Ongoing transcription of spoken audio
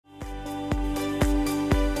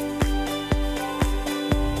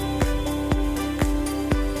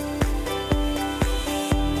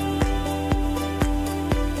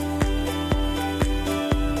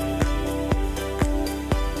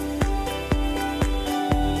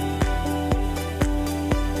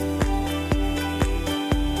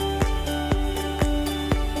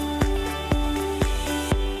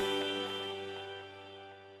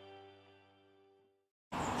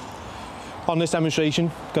On this demonstration,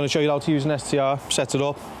 I'm going to show you how to use an STR, set it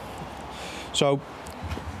up. So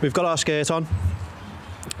we've got our skirt on,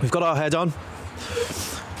 we've got our head on,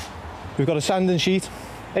 we've got a sanding sheet,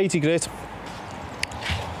 80 grit,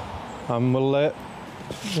 and we'll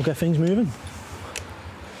get things moving.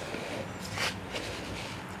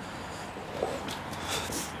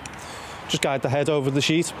 Just guide the head over the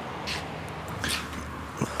sheet,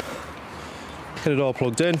 get it all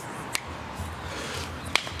plugged in.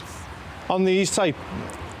 On these type,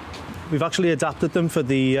 we've actually adapted them for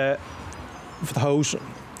the hose,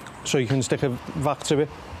 so you can stick a vac to it.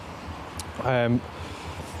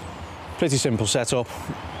 Pretty simple setup.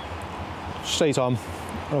 Straight on,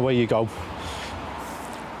 and away you go.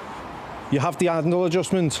 You have the handle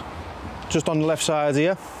adjustment just on the left side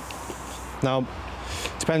here. Now,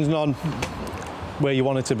 depending on where you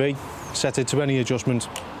want it to be, set it to any adjustment.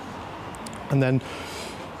 And then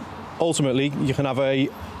ultimately you can have a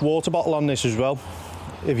water bottle on this as well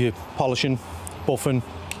if you're polishing, buffing,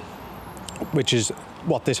 which is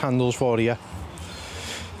what this handle's for here.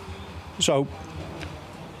 So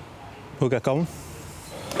we'll get going.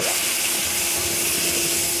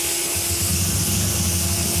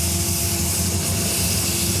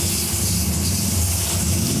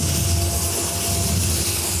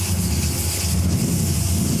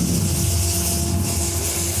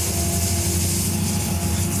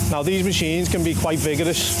 Now these machines can be quite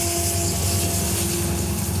vigorous,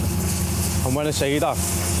 and when I say that,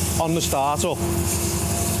 on the start-up,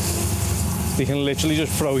 they can literally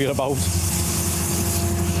just throw you about. I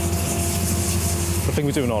think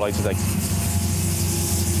we're doing all right today.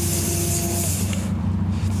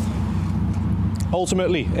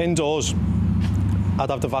 Ultimately, indoors, I'd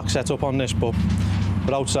have the vac set up on this, but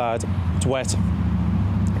outside, it's wet.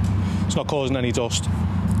 It's not causing any dust.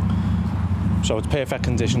 So it's perfect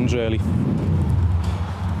conditions, really.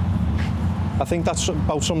 I think that's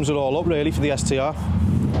about sums it all up, really, for the STR.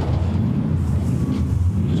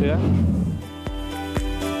 So yeah.